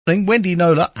Wendy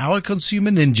Nola, our consumer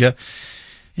ninja.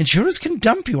 Insurers can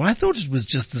dump you. I thought it was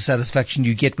just the satisfaction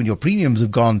you get when your premiums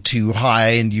have gone too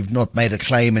high and you've not made a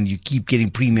claim and you keep getting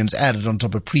premiums added on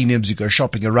top of premiums. You go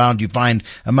shopping around, you find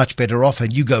a much better offer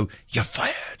and you go, you're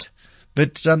fired.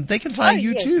 But they can fire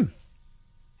you too.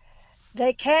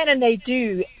 They can and they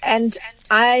do. And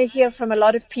I hear from a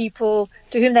lot of people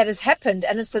to whom that has happened.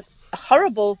 And it's a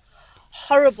horrible,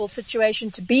 horrible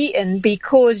situation to be in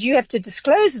because you have to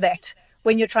disclose that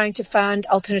when you're trying to find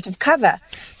alternative cover.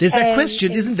 There's that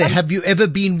question, isn't there? Have you ever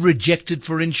been rejected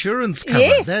for insurance cover?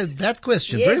 Yes. That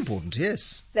question, yes. Very important,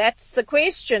 yes. That's the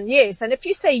question, yes. And if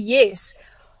you say yes,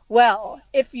 well,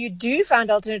 if you do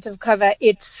find alternative cover,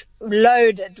 it's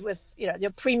loaded with, your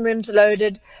premiums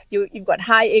loaded. You've got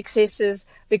high excesses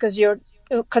because you're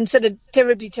considered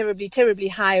terribly, terribly, terribly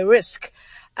high risk.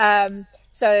 So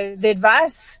the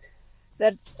advice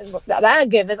that I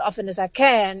give as often as I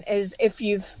can is if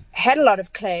you've had a lot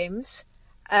of claims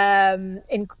in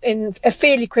a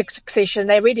fairly quick succession,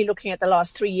 they're really looking at the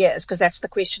last 3 years because that's the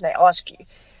question they ask you.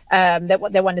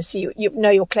 They want to see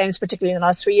your claims, particularly in the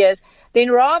last 3 years.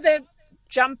 Then rather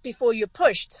jump before you're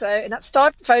pushed. So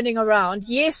start phoning around.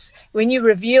 Yes, when you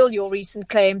reveal your recent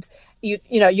claims,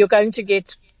 you're going to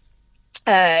get,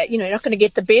 you're not going to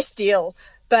get the best deal,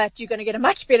 but you're going to get a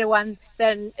much better one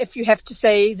than if you have to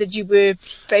say that you were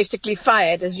basically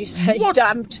fired, as you say,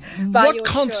 dumped by your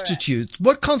insurer.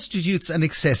 What constitutes an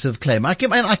excessive claim? I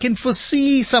can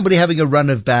foresee somebody having a run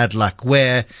of bad luck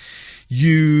where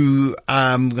you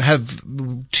have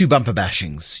 2 bumper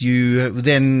bashings. You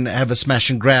then have a smash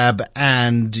and grab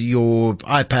and your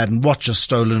iPad and watch are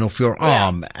stolen off your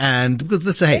arm. And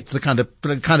because it's the kind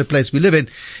of place we live in.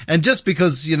 And just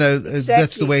because,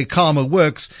 that's the way karma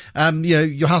works,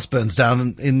 your house burns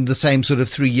down in the same sort of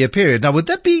 3-year period. Now, would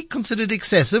that be considered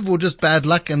excessive or just bad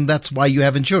luck and that's why you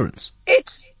have insurance?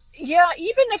 Yeah,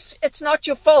 even if it's not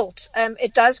your fault,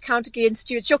 it does count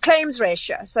against you. It's your claims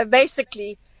ratio. So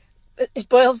basically, it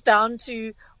boils down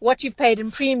to what you've paid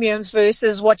in premiums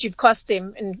versus what you've cost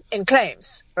them in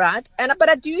claims, right? But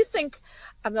I do think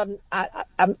I don't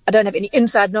have any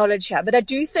inside knowledge here, but I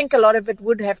do think a lot of it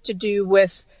would have to do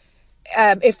with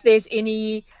if there's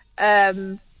any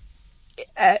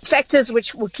factors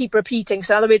which will keep repeating.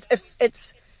 So in other words, if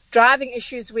it's driving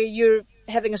issues where you're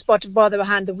having a spot of bother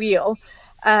behind the wheel,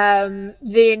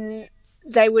 then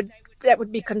that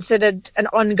would be considered an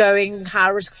ongoing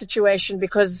high-risk situation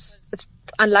because it's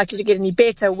unlikely to get any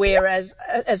better, whereas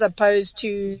as opposed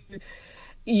to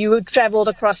you traveled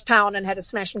across town and had a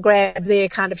smash and grab there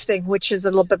kind of thing, which is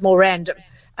a little bit more random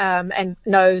and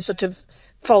no sort of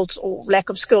fault or lack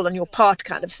of skill on your part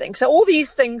kind of thing. So all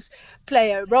these things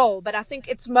play a role, but I think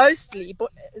it's mostly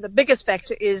the biggest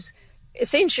factor is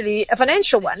essentially a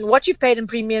financial one, what you've paid in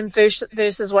premium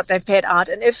versus what they've paid out.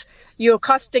 And if you're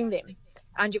costing them,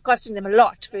 and you're costing them a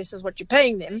lot versus what you're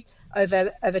paying them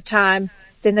over time,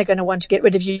 then they're going to want to get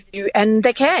rid of you, and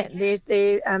they can.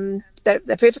 They're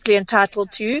perfectly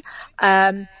entitled to.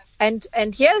 And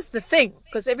here's the thing,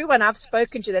 because everyone I've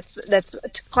spoken to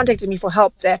that's contacted me for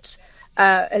help that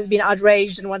has been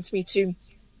outraged and wants me to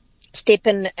step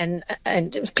in and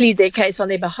plead their case on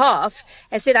their behalf,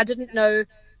 has said, I didn't know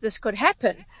this could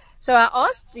happen. So I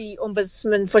asked the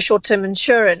Ombudsman for short-term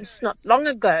insurance not long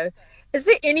ago, is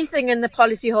there anything in the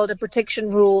policyholder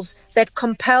protection rules that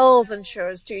compels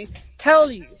insurers to tell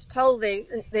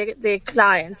their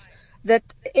clients that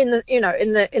in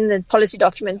the policy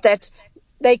document that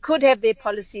they could have their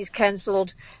policies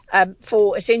cancelled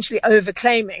for essentially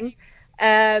overclaiming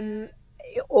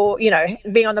or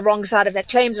being on the wrong side of that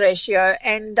claims ratio?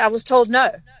 And I was told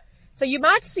no. So you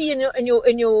might see in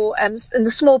the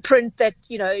small print that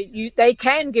they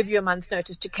can give you a month's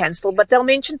notice to cancel, but they'll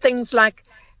mention things like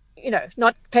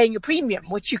not paying your premium,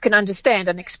 which you can understand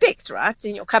and expect, right?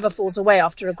 And your cover falls away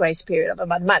after a grace period of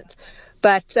a month.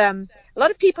 But a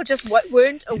lot of people just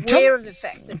weren't aware of the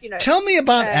fact that, Tell me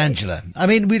about Angela. I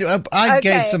mean, I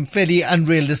gave some fairly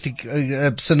unrealistic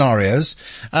scenarios,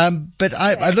 but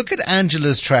I look at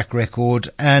Angela's track record,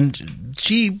 and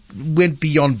she went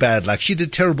beyond bad luck. She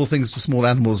did terrible things to small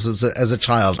animals as a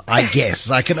child, I guess.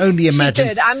 I can only imagine.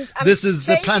 She did. This is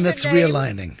the planet's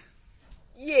realigning.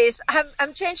 Yes,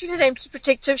 I'm changing the name to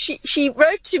Protective. She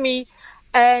wrote to me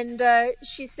and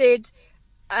she said,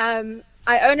 I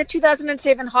own a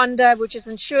 2007 Honda, which is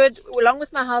insured along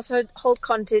with my household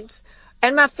contents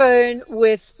and my phone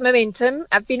with Momentum.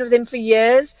 I've been with them for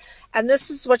years. And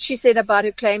this is what she said about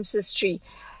her claims history.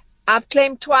 I've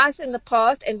claimed twice in the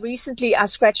past, and recently I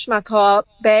scratched my car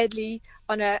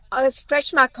on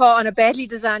a badly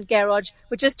designed garage,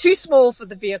 which is too small for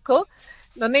the vehicle.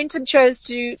 Momentum chose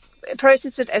to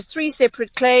process it as 3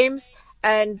 separate claims,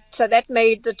 And so that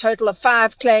made a total of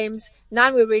 5 claims.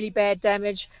 9 were really bad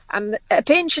damage. A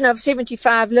pension of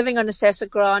 75, living on a SASSA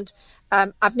grant.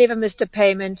 I've never missed a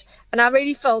payment. And I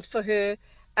really felt for her.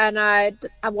 And I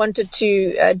wanted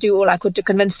to do all I could to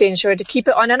convince the insurer to keep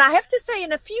it on. And I have to say,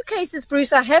 in a few cases,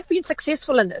 Bruce, I have been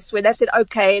successful in this, where they've said,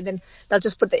 okay, then they'll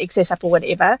just put the excess up or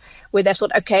whatever, where they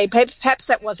thought, okay, perhaps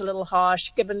that was a little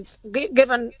harsh, given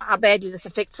how badly this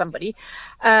affects somebody.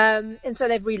 And so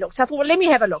they've relooked. So I thought, well, let me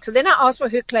have a look. So then I asked for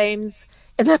her claims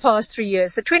in the past 3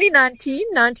 years. So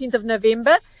 2019, 19th of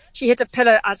November, she hit a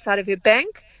pillar outside of her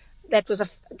bank. That was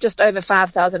just over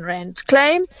 5,000 Rand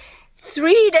claim.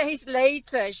 3 days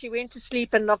later, she went to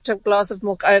sleep and knocked a glass of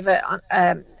milk over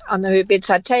on her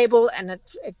bedside table, and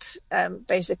it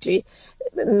basically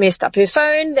messed up her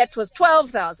phone. That was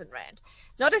 12,000 Rand.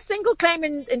 Not a single claim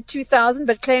in 2000,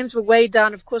 but claims were way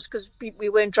down, of course, because we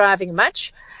weren't driving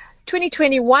much.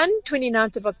 2021,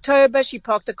 29th of October, she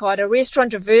parked the car at a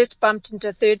restaurant, reversed, bumped into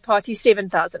a third party,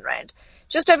 7,000 Rand.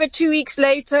 Just over 2 weeks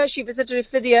later, she visited a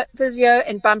physio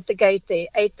and bumped the gate there,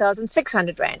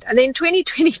 8,600 Rand. And then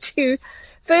 2022,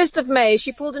 1st of May,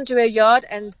 she pulled into her yard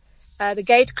and the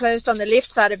gate closed on the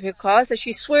left side of her car. So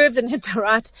she swerved and hit the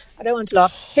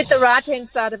right-hand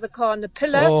side of the car on the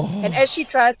pillar. Oh. And as she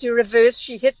tried to reverse,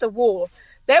 she hit the wall.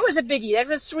 That was a biggie. That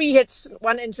was 3 hits,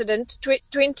 one incident,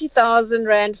 20,000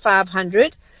 Rand,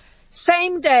 500.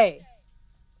 Same day,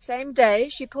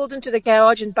 she pulled into the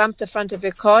garage and bumped the front of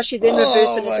her car. She then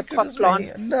reversed it into pot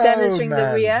plant, damaging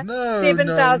the rear.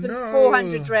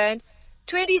 7,400 Rand.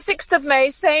 26th of May,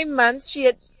 same month, she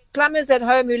had plumbers at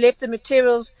home who left their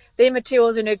materials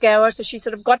in her garage. So she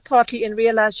sort of got partly and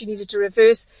realized she needed to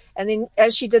reverse. And then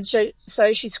as she did so,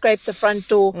 she scraped the front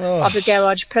door of the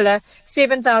garage pillar,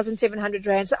 7,700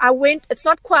 Rand. So it's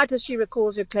not quite as she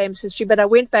recalls her claims history, but I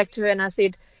went back to her and I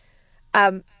said,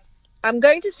 I'm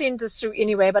going to send this through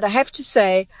anyway, but I have to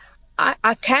say,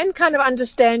 I can kind of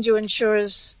understand your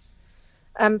insurer's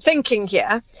thinking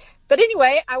here. But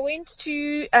anyway, I went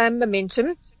to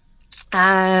Momentum.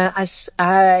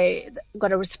 I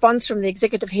got a response from the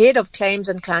executive head of claims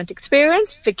and client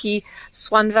experience, Vicky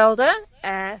Swanvelder,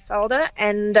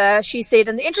 and she said,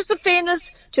 in the interest of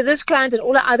fairness to this client and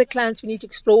all our other clients, we need to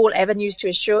explore all avenues to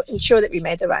ensure that we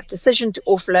made the right decision to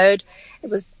offload.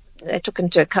 They took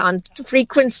into account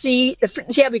frequency.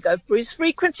 Here we go, Bruce.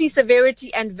 Frequency,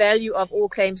 severity, and value of all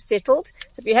claims settled.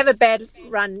 So if you have a bad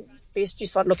run, best you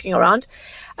start looking around,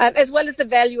 as well as the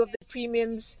value of the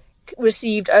premiums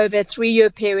received over a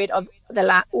 3-year period of the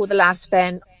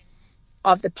lifespan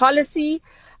of the policy.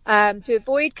 To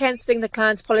avoid cancelling the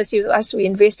client's policy with us, we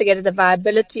investigated the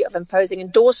viability of imposing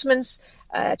endorsements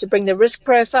to bring the risk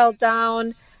profile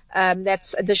down.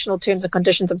 That's additional terms and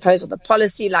conditions imposed on the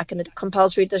policy, like a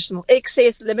compulsory additional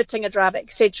excess, limiting a driver,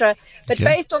 etc. But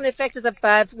based on the factors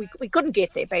above, we couldn't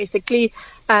get there, basically.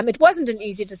 It wasn't an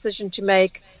easy decision to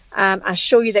make. I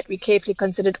assure you that we carefully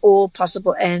considered all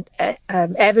possible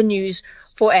avenues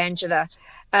for Angela.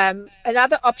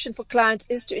 Another option for clients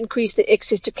is to increase the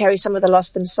excess to carry some of the loss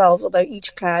themselves, although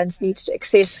each client needs to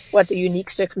assess what the unique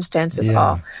circumstances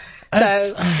are.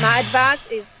 So my advice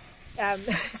is,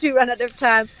 as we run out of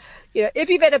time, if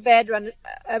you've had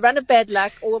a run of bad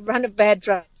luck or a run of bad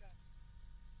drug,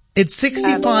 it's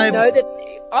 65. Know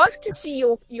that ask to see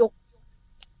your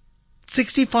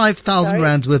 65,000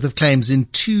 Rands worth of claims in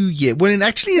 2 years. Well, in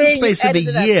the space of a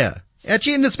year.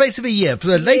 Actually, in the space of a year,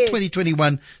 from the late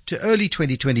 2021 to early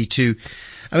 2022.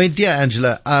 I mean, dear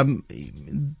Angela,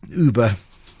 Uber,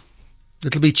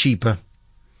 it'll be cheaper.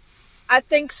 I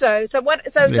think so. So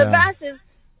the advice is,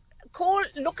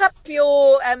 look up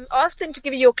ask them to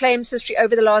give you your claims history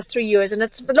over the last 3 years. And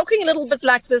it's looking a little bit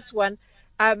like this one.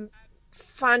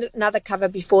 Find another cover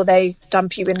before they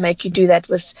dump you and make you do that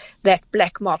with that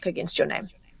black mark against your name.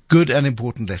 Good and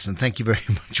important lesson. Thank you very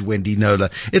much, Wendy Knowler.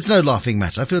 It's no laughing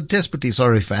matter. I feel desperately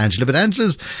sorry for Angela, but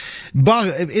Angela's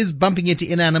is bumping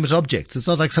into inanimate objects. It's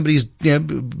not like somebody's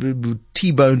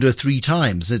T-boned her 3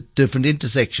 times at different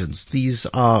intersections. These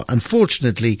are,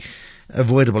 unfortunately,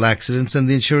 avoidable accidents, and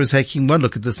the insurer is taking one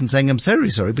look at this and saying, I'm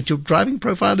sorry, but your driving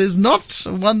profile is not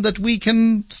one that we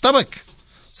can stomach.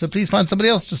 So please find somebody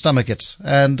else to stomach it.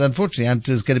 And unfortunately,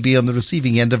 Angela is going to be on the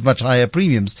receiving end of much higher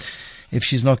premiums if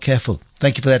she's not careful.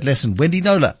 Thank you for that lesson. Wendy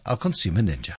Knowler, our consumer ninja.